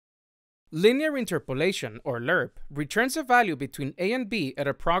Linear interpolation, or Lerp, returns a value between a and b at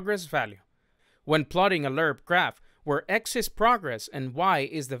a progress value. When plotting a Lerp graph, where x is progress and y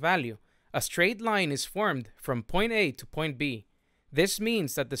is the value, a straight line is formed from point A to point B. This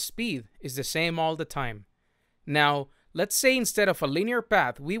means that the speed is the same all the time. Now, let's say instead of a linear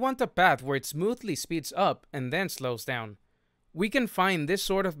path, we want a path where it smoothly speeds up and then slows down. We can find this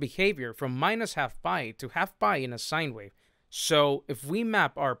sort of behavior from minus half pi to half pi in a sine wave. So, if we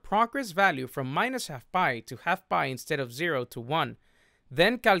map our progress value from minus half pi to half pi instead of 0 to 1,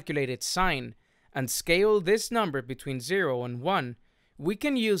 then calculate its sine, and scale this number between 0 and 1, we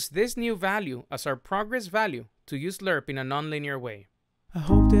can use this new value as our progress value to use Lerp in a nonlinear way. I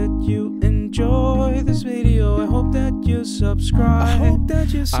hope that you enjoy this video. I hope that you subscribe. I hope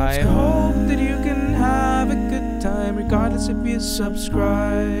that you can have a good time regardless if you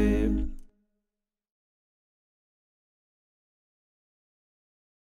subscribe.